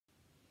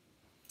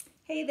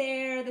Hey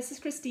there, this is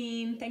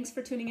Christine. Thanks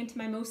for tuning into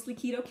my Mostly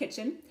Keto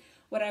Kitchen.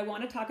 What I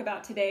want to talk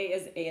about today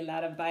is a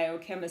lot of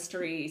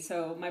biochemistry.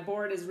 So my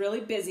board is really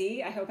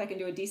busy. I hope I can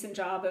do a decent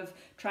job of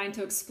trying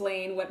to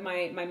explain what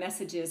my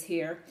message is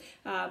here.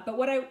 But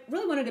what I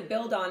really wanted to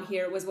build on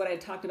here was what I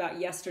talked about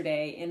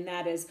yesterday, and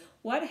that is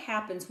what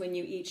happens when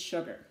you eat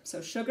sugar.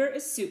 So sugar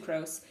is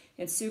sucrose,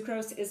 and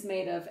sucrose is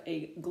made of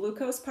a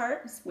glucose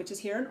part, which is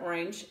here in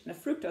orange, and a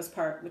fructose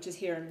part, which is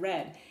here in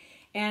red.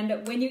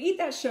 And when you eat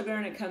that sugar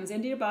and it comes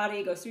into your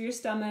body, goes through your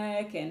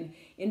stomach and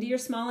into your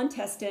small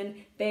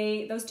intestine,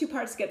 those two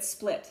parts get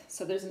split.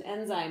 So there's an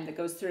enzyme that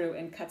goes through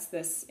and cuts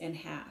this in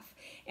half.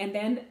 And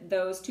then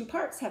those two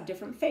parts have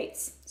different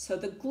fates. So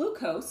the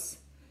glucose,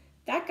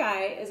 that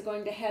guy is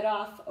going to head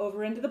off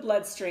over into the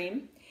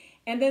bloodstream,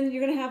 and then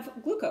you're going to have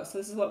glucose. So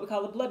this is what we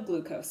call the blood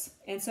glucose.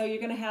 And so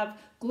you're going to have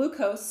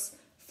glucose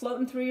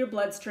floating through your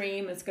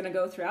bloodstream. It's going to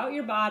go throughout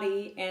your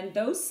body, and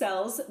those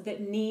cells that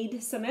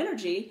need some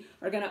energy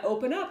are going to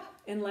open up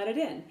and let it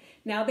in.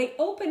 Now they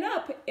open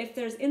up if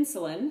there's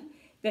insulin,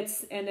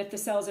 and if the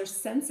cells are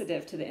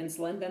sensitive to the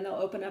insulin, then they'll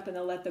open up and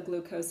they'll let the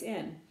glucose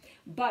in.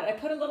 But I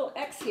put a little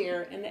X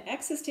here, and the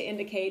X is to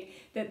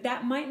indicate that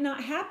that might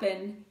not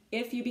happen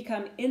if you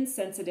become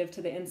insensitive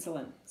to the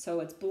insulin.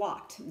 So it's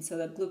blocked, and so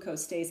the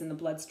glucose stays in the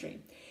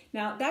bloodstream.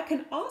 Now that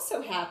can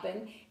also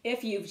happen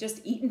if you've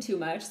just eaten too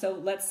much. So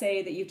let's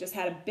say that you've just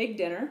had a big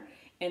dinner,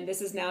 and this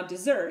is now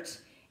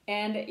dessert,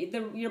 and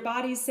your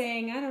body's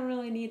saying, I don't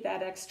really need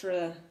that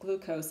extra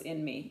glucose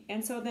in me.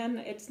 And so then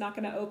it's not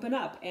going to open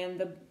up, and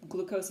the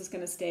glucose is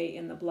going to stay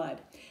in the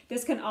blood.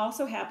 This can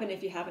also happen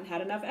if you haven't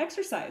had enough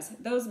exercise.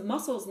 Those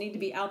muscles need to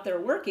be out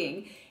there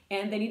working,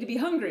 and they need to be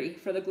hungry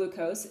for the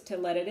glucose to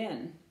let it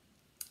in.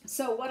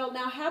 So what'll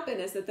now happen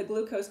is that the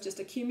glucose just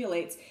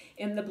accumulates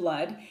in the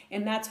blood,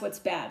 and that's what's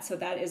bad. So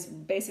that is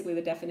basically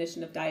the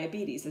definition of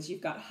diabetes, is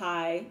you've got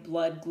high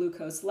blood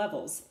glucose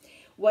levels.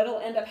 What'll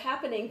end up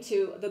happening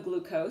to the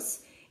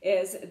glucose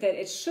is that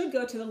it should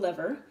go to the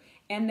liver,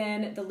 and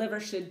then the liver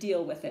should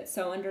deal with it.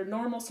 So under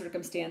normal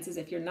circumstances,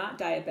 if you're not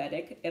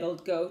diabetic, it'll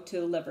go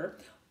to the liver,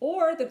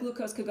 or the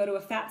glucose could go to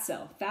a fat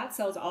cell. Fat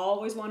cells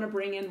always want to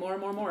bring in more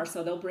and more and more,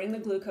 so they'll bring the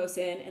glucose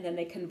in, and then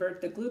they convert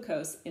the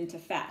glucose into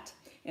fat.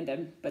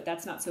 But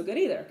that's not so good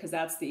either, because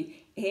that's hey,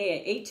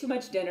 I ate too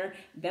much dinner,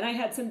 then I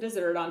had some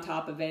dessert on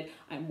top of it,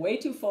 I'm way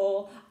too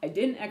full, I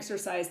didn't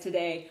exercise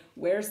today,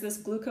 where's this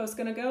glucose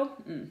going to go?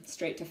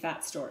 Straight to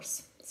fat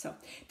stores. So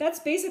that's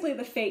basically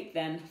the fate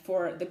then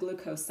for the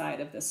glucose side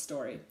of this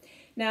story.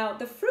 Now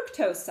the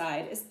fructose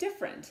side is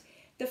different.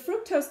 The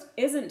fructose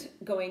isn't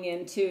going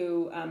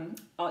into,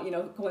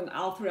 going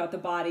all throughout the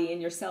body, and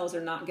your cells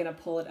are not going to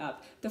pull it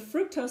up. The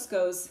fructose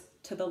goes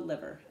to the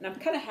liver. And I'm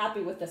kind of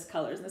happy with this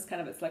color. And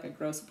it's like a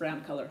gross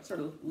brown color, sort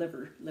of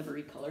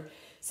livery color.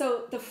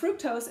 So the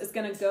fructose is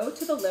going to go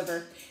to the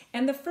liver.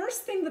 And the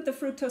first thing that the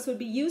fructose would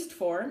be used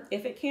for,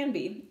 if it can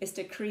be, is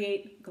to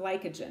create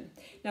glycogen.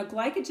 Now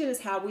glycogen is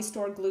how we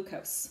store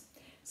glucose.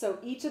 So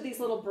each of these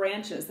little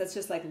branches, that's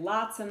just like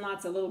lots and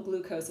lots of little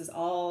glucoses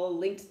all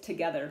linked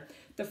together.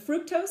 The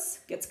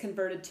fructose gets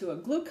converted to a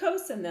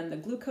glucose, and then the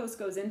glucose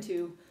goes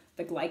into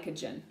the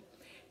glycogen.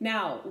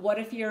 Now, what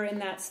if you're in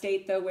that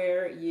state, though,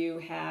 where you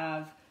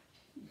have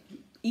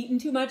eaten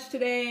too much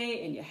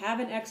today and you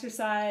haven't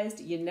exercised,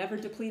 you never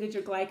depleted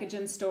your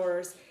glycogen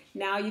stores,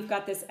 now you've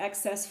got this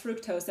excess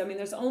fructose. I mean,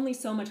 there's only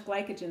so much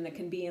glycogen that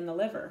can be in the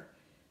liver.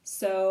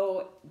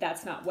 So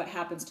that's not what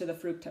happens to the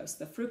fructose.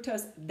 The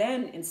fructose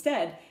then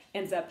instead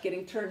ends up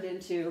getting turned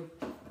into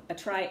a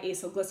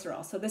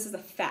triacylglycerol. So this is a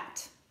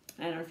fat.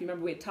 I don't know if you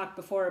remember we had talked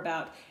before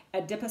about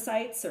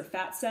adipocytes or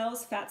fat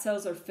cells. Fat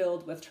cells are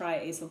filled with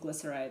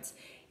triacylglycerides.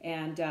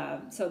 And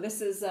so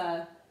this is,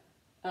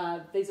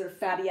 these are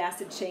fatty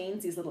acid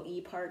chains, these little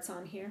E parts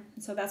on here.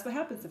 And so that's what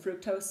happens. The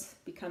fructose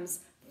becomes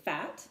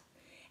fat.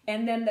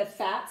 And then the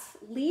fats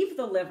leave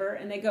the liver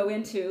and they go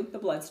into the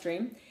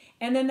bloodstream.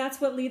 And then that's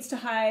what leads to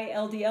high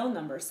LDL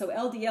numbers. So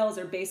LDLs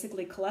are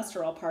basically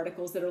cholesterol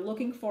particles that are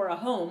looking for a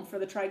home for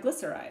the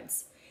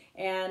triglycerides.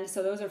 And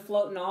so those are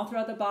floating all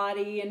throughout the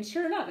body. And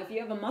sure enough, if you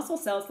have a muscle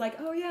cell, it's like,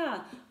 oh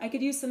yeah, I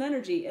could use some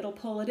energy. It'll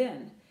pull it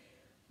in.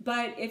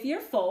 But if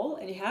you're full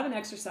and you haven't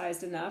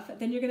exercised enough,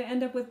 then you're going to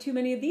end up with too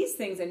many of these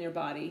things in your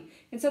body.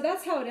 And so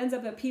that's how it ends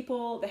up that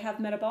people that have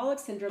metabolic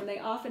syndrome, they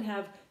often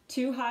have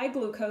too high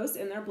glucose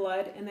in their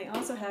blood, and they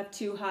also have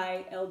too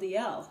high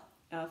LDL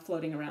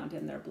floating around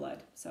in their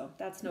blood. So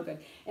that's no good.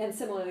 And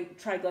similarly,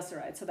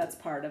 triglycerides. So that's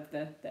part of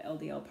the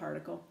LDL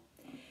particle.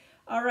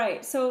 All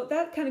right, so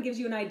that kind of gives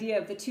you an idea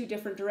of the two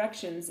different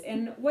directions.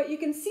 And what you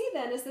can see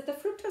then is that the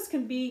fructose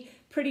can be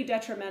pretty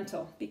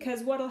detrimental,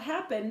 because what will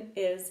happen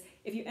is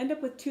if you end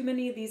up with too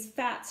many of these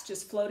fats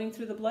just floating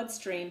through the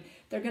bloodstream,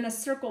 they're going to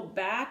circle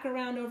back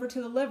around over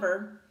to the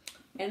liver,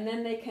 and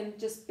then they can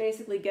just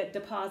basically get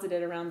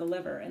deposited around the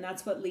liver. And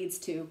that's what leads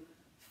to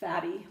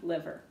fatty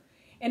liver.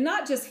 And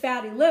not just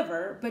fatty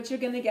liver, but you're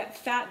going to get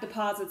fat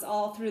deposits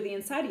all through the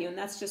inside of you. And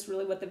that's just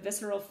really what the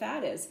visceral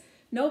fat is.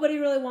 nobody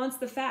really wants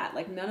the fat.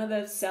 Like none of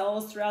the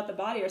cells throughout the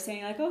body are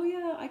saying like, oh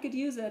yeah, I could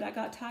use it. I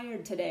got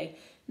tired today.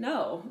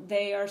 No,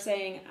 they are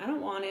saying, I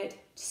don't want it.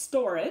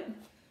 Store it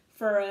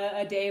for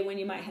a day when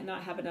you might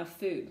not have enough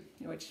food,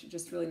 which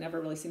just really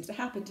never really seems to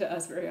happen to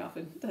us very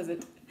often, does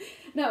it?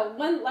 Now,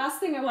 one last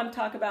thing I want to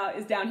talk about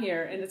is down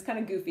here, and it's kind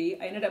of goofy.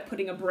 I ended up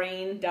putting a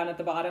brain down at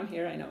the bottom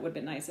here. I know it would have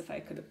been nice if I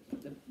could have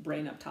put the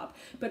brain up top,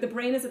 but the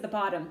brain is at the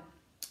bottom.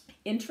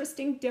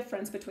 Interesting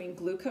difference between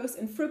glucose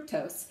and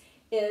fructose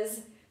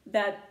is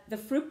that the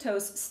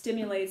fructose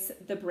stimulates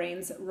the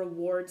brain's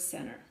reward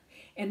center,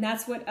 and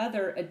that's what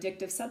other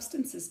addictive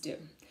substances do.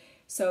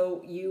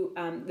 So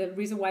the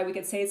reason why we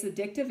could say it's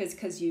addictive is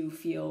because you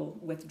feel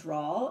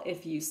withdrawal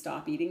if you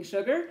stop eating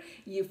sugar.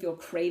 You feel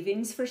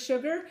cravings for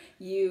sugar.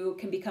 You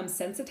can become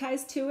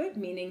sensitized to it,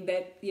 meaning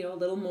that, a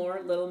little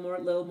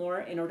more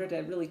in order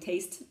to really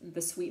taste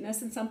the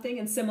sweetness in something.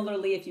 And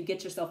similarly, if you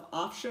get yourself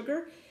off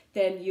sugar,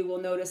 then you will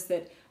notice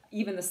that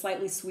even the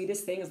slightly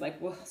sweetest thing is like,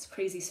 whoa, it's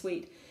crazy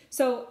sweet.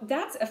 So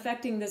that's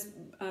affecting this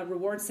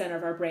reward center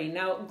of our brain.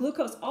 Now,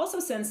 glucose also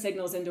sends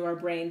signals into our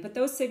brain, but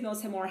those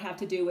signals more have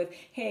to do with,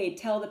 hey,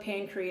 tell the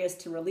pancreas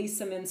to release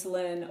some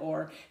insulin,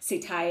 or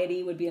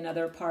satiety would be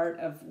another part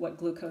of what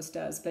glucose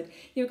does. But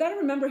you've got to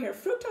remember here,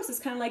 fructose is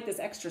kind of like this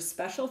extra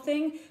special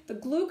thing. The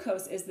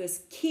glucose is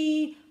this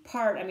key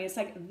part. I mean, it's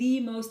like the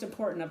most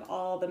important of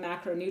all the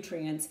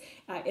macronutrients.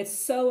 It's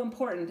so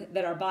important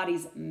that our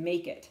bodies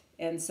make it.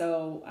 And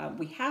so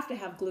we have to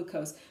have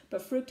glucose,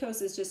 but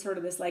fructose is just sort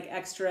of this like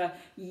extra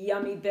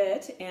yummy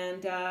bit,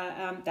 and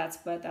that's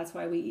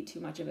why we eat too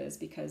much of it, is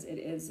because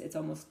it's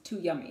almost too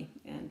yummy.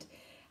 And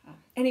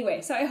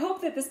anyway, so I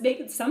hope that this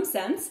makes some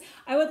sense.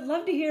 I would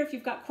love to hear if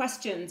you've got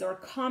questions or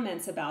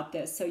comments about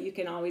this. So you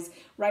can always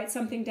write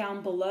something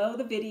down below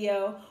the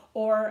video,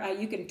 or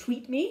you can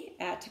tweet me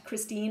at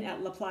Christine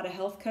at La Plata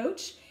Health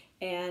Coach.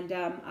 And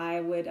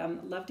I would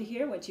love to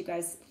hear what you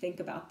guys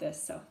think about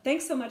this. So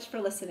thanks so much for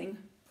listening.